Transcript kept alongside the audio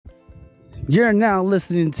You're now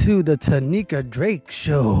listening to the Tanika Drake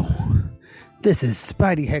Show. This is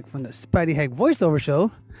Spidey Heck from the Spidey Heck Voiceover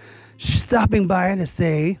Show, stopping by to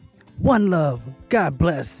say, one love, God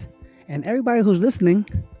bless. And everybody who's listening,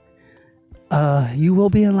 you will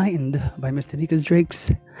be enlightened by Miss Tanika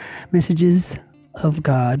Drake's messages of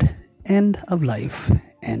God and of life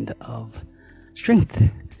and of strength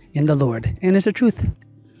in the Lord. And it's the truth.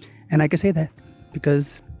 And I can say that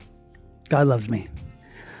because God loves me.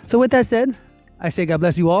 So with that said, I say God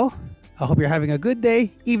bless you all. I hope you're having a good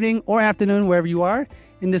day, evening, or afternoon, wherever you are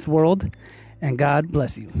in this world. And God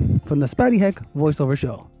bless you. From the Spidey Heck Voiceover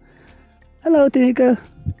Show. Hello, Tanika.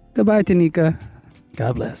 Goodbye, Tanika.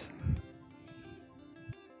 God bless.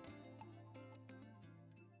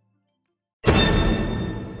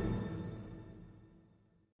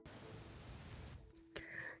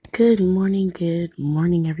 Good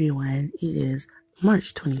morning, everyone. It is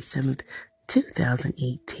March 27th,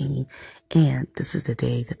 2018, and this is the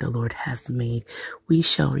day that the Lord has made. We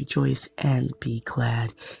shall rejoice and be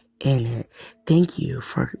glad in it. Thank you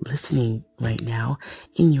for listening right now,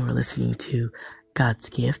 and you are listening to God's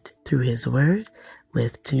Gift through His Word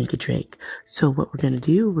with Tanika Drake. So what we're going to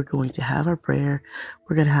do, we're going to have our prayer,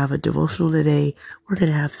 we're going to have a devotional today, we're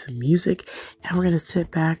going to have some music, and we're going to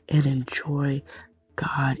sit back and enjoy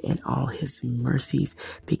God and all His mercies,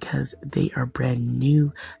 because they are brand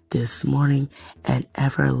new this morning and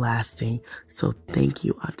everlasting. So thank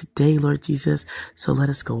you on today, Lord Jesus. So let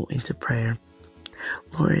us go into prayer.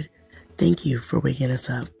 Lord, thank you for waking us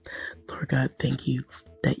up. Lord God, thank you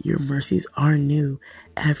that your mercies are new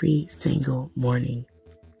every single morning.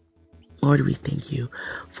 Lord, we thank you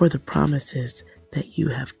for the promises that you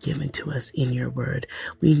have given to us in your word.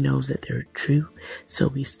 We know that they're true, so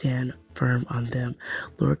we stand firm on them.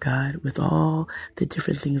 Lord God, with all the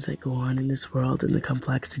different things that go on in this world and the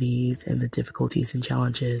complexities and the difficulties and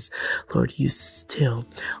challenges, Lord, you still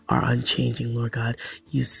are unchanging, Lord God.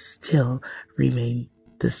 You still remain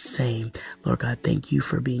the same. Lord God, thank you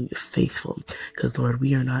for being faithful, because Lord,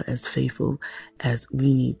 we are not as faithful as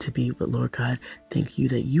we need to be, but Lord God, thank you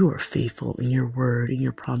that you are faithful in your word and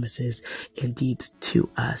your promises and deeds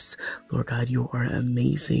to us. Lord God, you are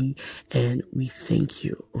amazing, and we thank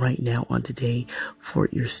you right now on today for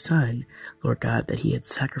your son, Lord God, that he had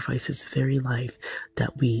sacrificed his very life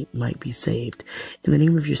that we might be saved. In the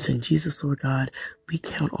name of your son, Jesus, Lord God, we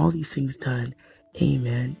count all these things done.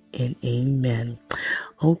 Amen and amen.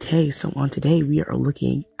 Okay, so on today we are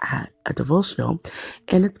looking at a devotional,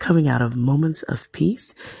 and it's coming out of Moments of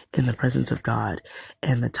Peace in the Presence of God.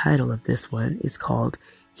 And the title of this one is called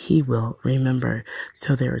He Will Remember.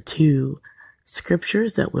 So there are two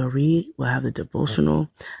scriptures that we'll read. We'll have the devotional,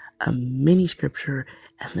 a mini scripture,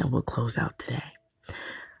 and then we'll close out today.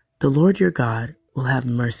 The Lord your God will have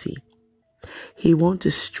mercy. He won't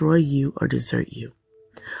destroy you or desert you.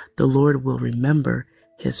 The Lord will remember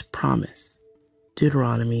his promise.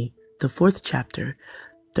 Deuteronomy, the 4th chapter,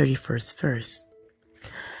 31st verse.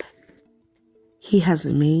 He has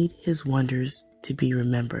made his wonders to be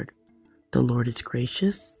remembered. The Lord is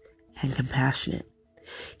gracious and compassionate.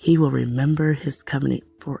 He will remember his covenant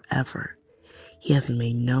forever. He has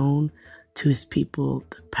made known to his people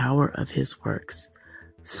the power of his works.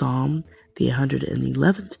 Psalm, the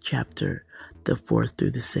 111th chapter, the 4th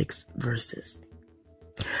through the 6th verses.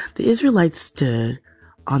 The Israelites stood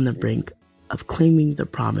on the brink of claiming the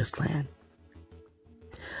promised land.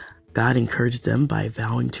 God encouraged them by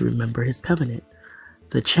vowing to remember his covenant.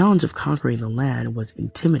 The challenge of conquering the land was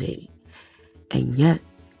intimidating, and yet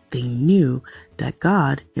they knew that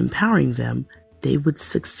God, empowering them, they would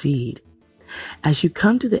succeed. As you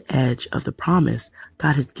come to the edge of the promise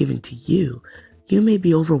God has given to you, you may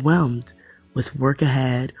be overwhelmed with work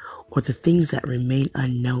ahead or the things that remain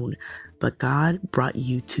unknown, but God brought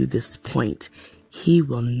you to this point. He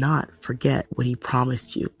will not forget what he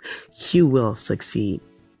promised you. You will succeed.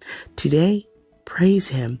 Today, praise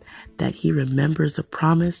him that he remembers the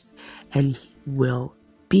promise, and he will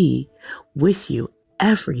be with you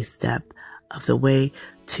every step of the way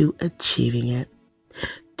to achieving it.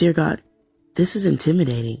 Dear God, this is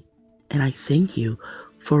intimidating, and I thank you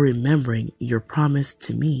for remembering your promise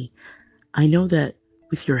to me. I know that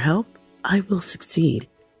with your help, I will succeed.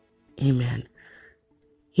 Amen.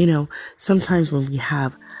 You know, sometimes when we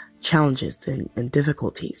have challenges and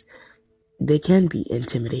difficulties, they can be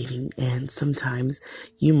intimidating, and sometimes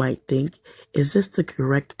you might think, is this the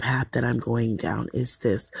correct path that I'm going down? Is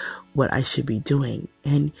this what I should be doing?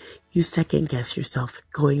 And you second guess yourself,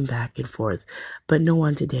 going back and forth. But know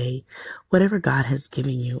on today, whatever God has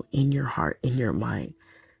given you in your heart, in your mind,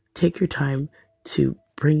 take your time to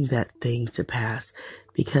bring that thing to pass,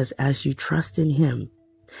 because as you trust in him,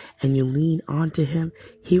 and you lean onto him,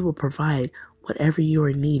 he will provide whatever you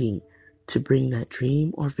are needing to bring that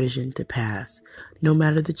dream or vision to pass. No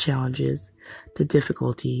matter the challenges, the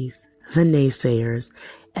difficulties, the naysayers,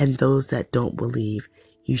 and those that don't believe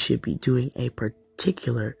you should be doing a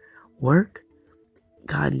particular work,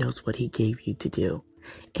 God knows what he gave you to do.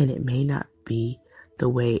 And it may not be the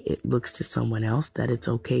way it looks to someone else that it's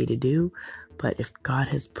okay to do, but if God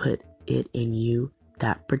has put it in you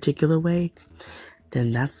that particular way, then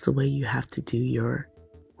that's the way you have to do your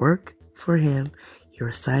work for him, your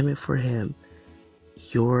assignment for him,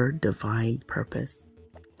 your divine purpose.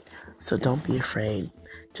 So don't be afraid.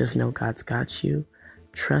 Just know God's got you.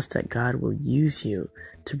 Trust that God will use you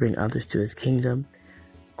to bring others to his kingdom.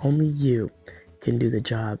 Only you can do the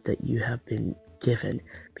job that you have been given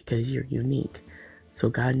because you're unique. So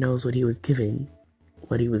God knows what he was giving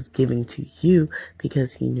to you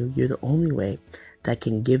because he knew you're the only way that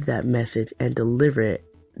can give that message and deliver it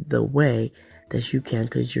the way that you can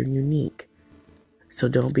because you're unique. So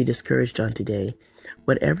don't be discouraged on today.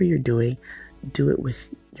 Whatever you're doing, do it with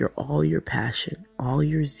all your passion, all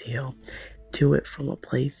your zeal. Do it from a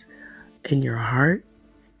place in your heart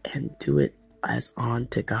and do it as on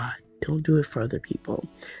to God. Don't do it for other people.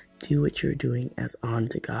 Do what you're doing as on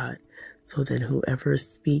to God. So then whoever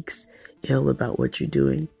speaks ill about what you're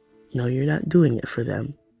doing, no, you're not doing it for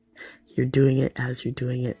them. You're doing it as you're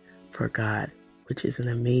doing it for God, which is an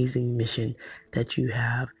amazing mission that you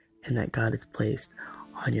have and that God has placed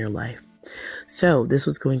on your life. So this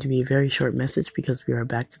was going to be a very short message because we are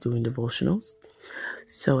back to doing devotionals.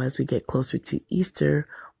 So as we get closer to Easter,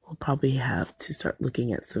 we'll probably have to start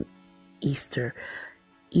looking at some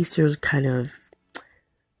Easter's kind of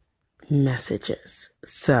messages.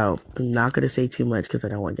 So I'm not going to say too much because I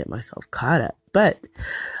don't want to get myself caught up. But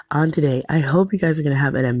on today, I hope you guys are going to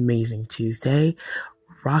have an amazing Tuesday.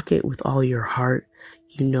 Rock it with all your heart.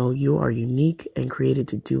 You know you are unique and created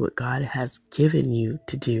to do what God has given you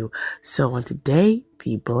to do. So on today,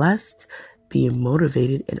 be blessed, be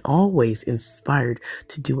motivated, and always inspired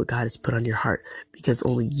to do what God has put on your heart, because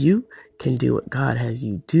only you can do what God has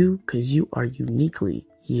you do, because you are uniquely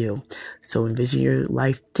you. So envision your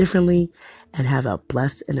life differently and have a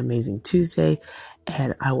blessed and amazing Tuesday.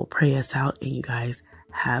 And I will pray us out, and you guys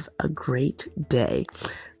have a great day.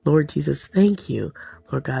 Lord Jesus, thank you,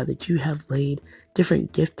 Lord God, that you have laid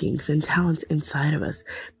different giftings and talents inside of us.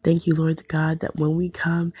 Thank you, Lord God, that when we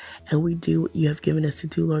come and we do what you have given us to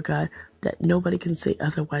do, Lord God, that nobody can say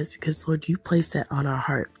otherwise, because, Lord, you placed that on our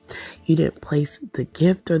heart. You didn't place the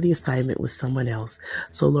gift or the assignment with someone else.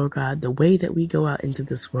 So, Lord God, the way that we go out into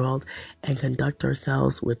this world and conduct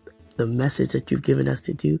ourselves with the message that you've given us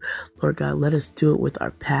to do, Lord God, let us do it with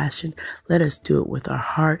our passion. Let us do it with our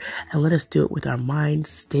heart, and let us do it with our mind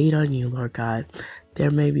stayed on you, Lord God. There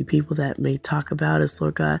may be people that may talk about us,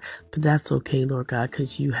 Lord God, but that's okay, Lord God,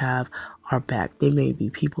 because you have our back. There may be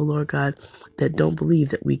people, Lord God, that don't believe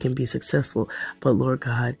that we can be successful, but Lord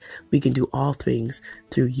God, we can do all things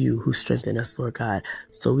through you who strengthen us, Lord God.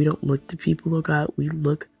 So we don't look to people, Lord God, we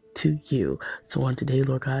look to you. So on today,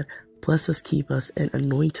 Lord God, bless us, keep us, and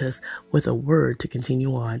anoint us with a word to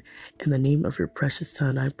continue on. In the name of your precious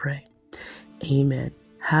Son, I pray. Amen.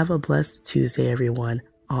 Have a blessed Tuesday, everyone.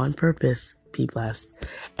 On purpose, be blessed.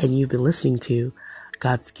 And you've been listening to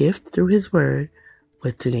God's Gift Through His Word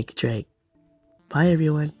with Tanika Drake. Bye,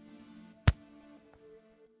 everyone.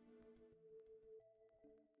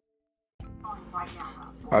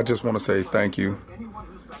 I just want to say thank you.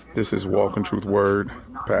 This is Walk in Truth Word,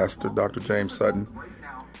 Pastor Dr. James Sutton.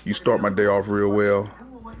 You start my day off real well,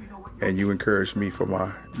 and you encourage me for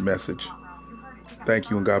my message. Thank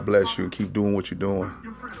you, and God bless you, and keep doing what you're doing.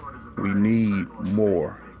 We need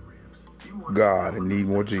more God and need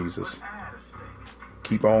more Jesus.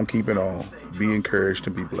 Keep on keeping on. Be encouraged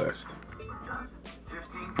and be blessed.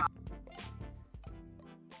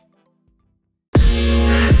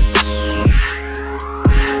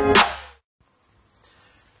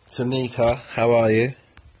 Tanika, how are you?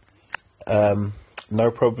 No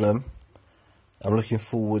problem. I'm looking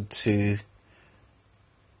forward to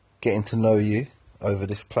getting to know you over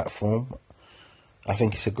this platform. I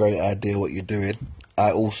think it's a great idea what you're doing.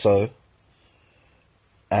 I also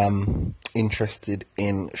am interested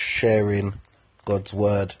in sharing God's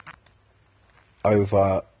word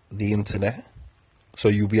over the internet, so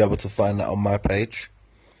you'll be able to find that on my page.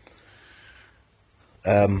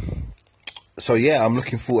 So yeah, I'm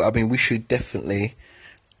looking forward. I mean, we should definitely,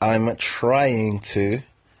 I'm trying to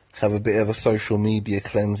have a bit of a social media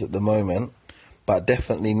cleanse at the moment, but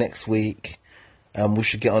definitely next week we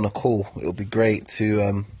should get on a call. It'll be great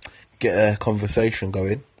to get a conversation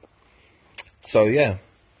going. So yeah,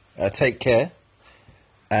 take care,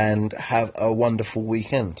 and have a wonderful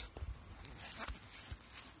weekend.